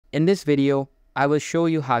In this video, I will show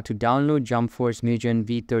you how to download Jumpforce Mugen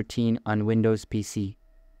V13 on Windows PC.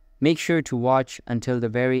 Make sure to watch until the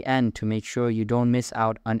very end to make sure you don't miss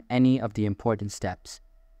out on any of the important steps.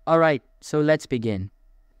 Alright, so let's begin.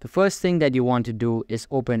 The first thing that you want to do is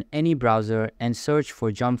open any browser and search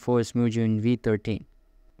for Jumpforce Mugen V13.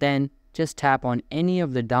 Then, just tap on any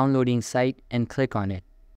of the downloading site and click on it.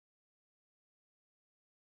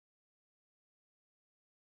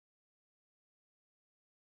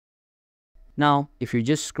 Now, if you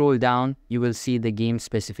just scroll down, you will see the game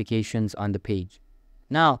specifications on the page.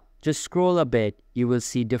 Now, just scroll a bit, you will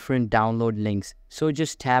see different download links, so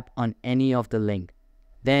just tap on any of the link.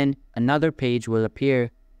 Then, another page will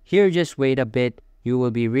appear. Here, just wait a bit, you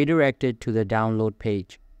will be redirected to the download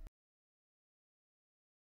page.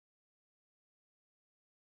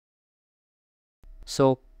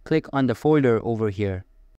 So, click on the folder over here.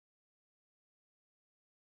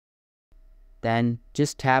 Then,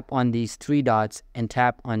 just tap on these three dots and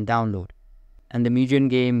tap on download. And the Mugen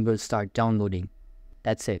game will start downloading.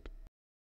 That's it.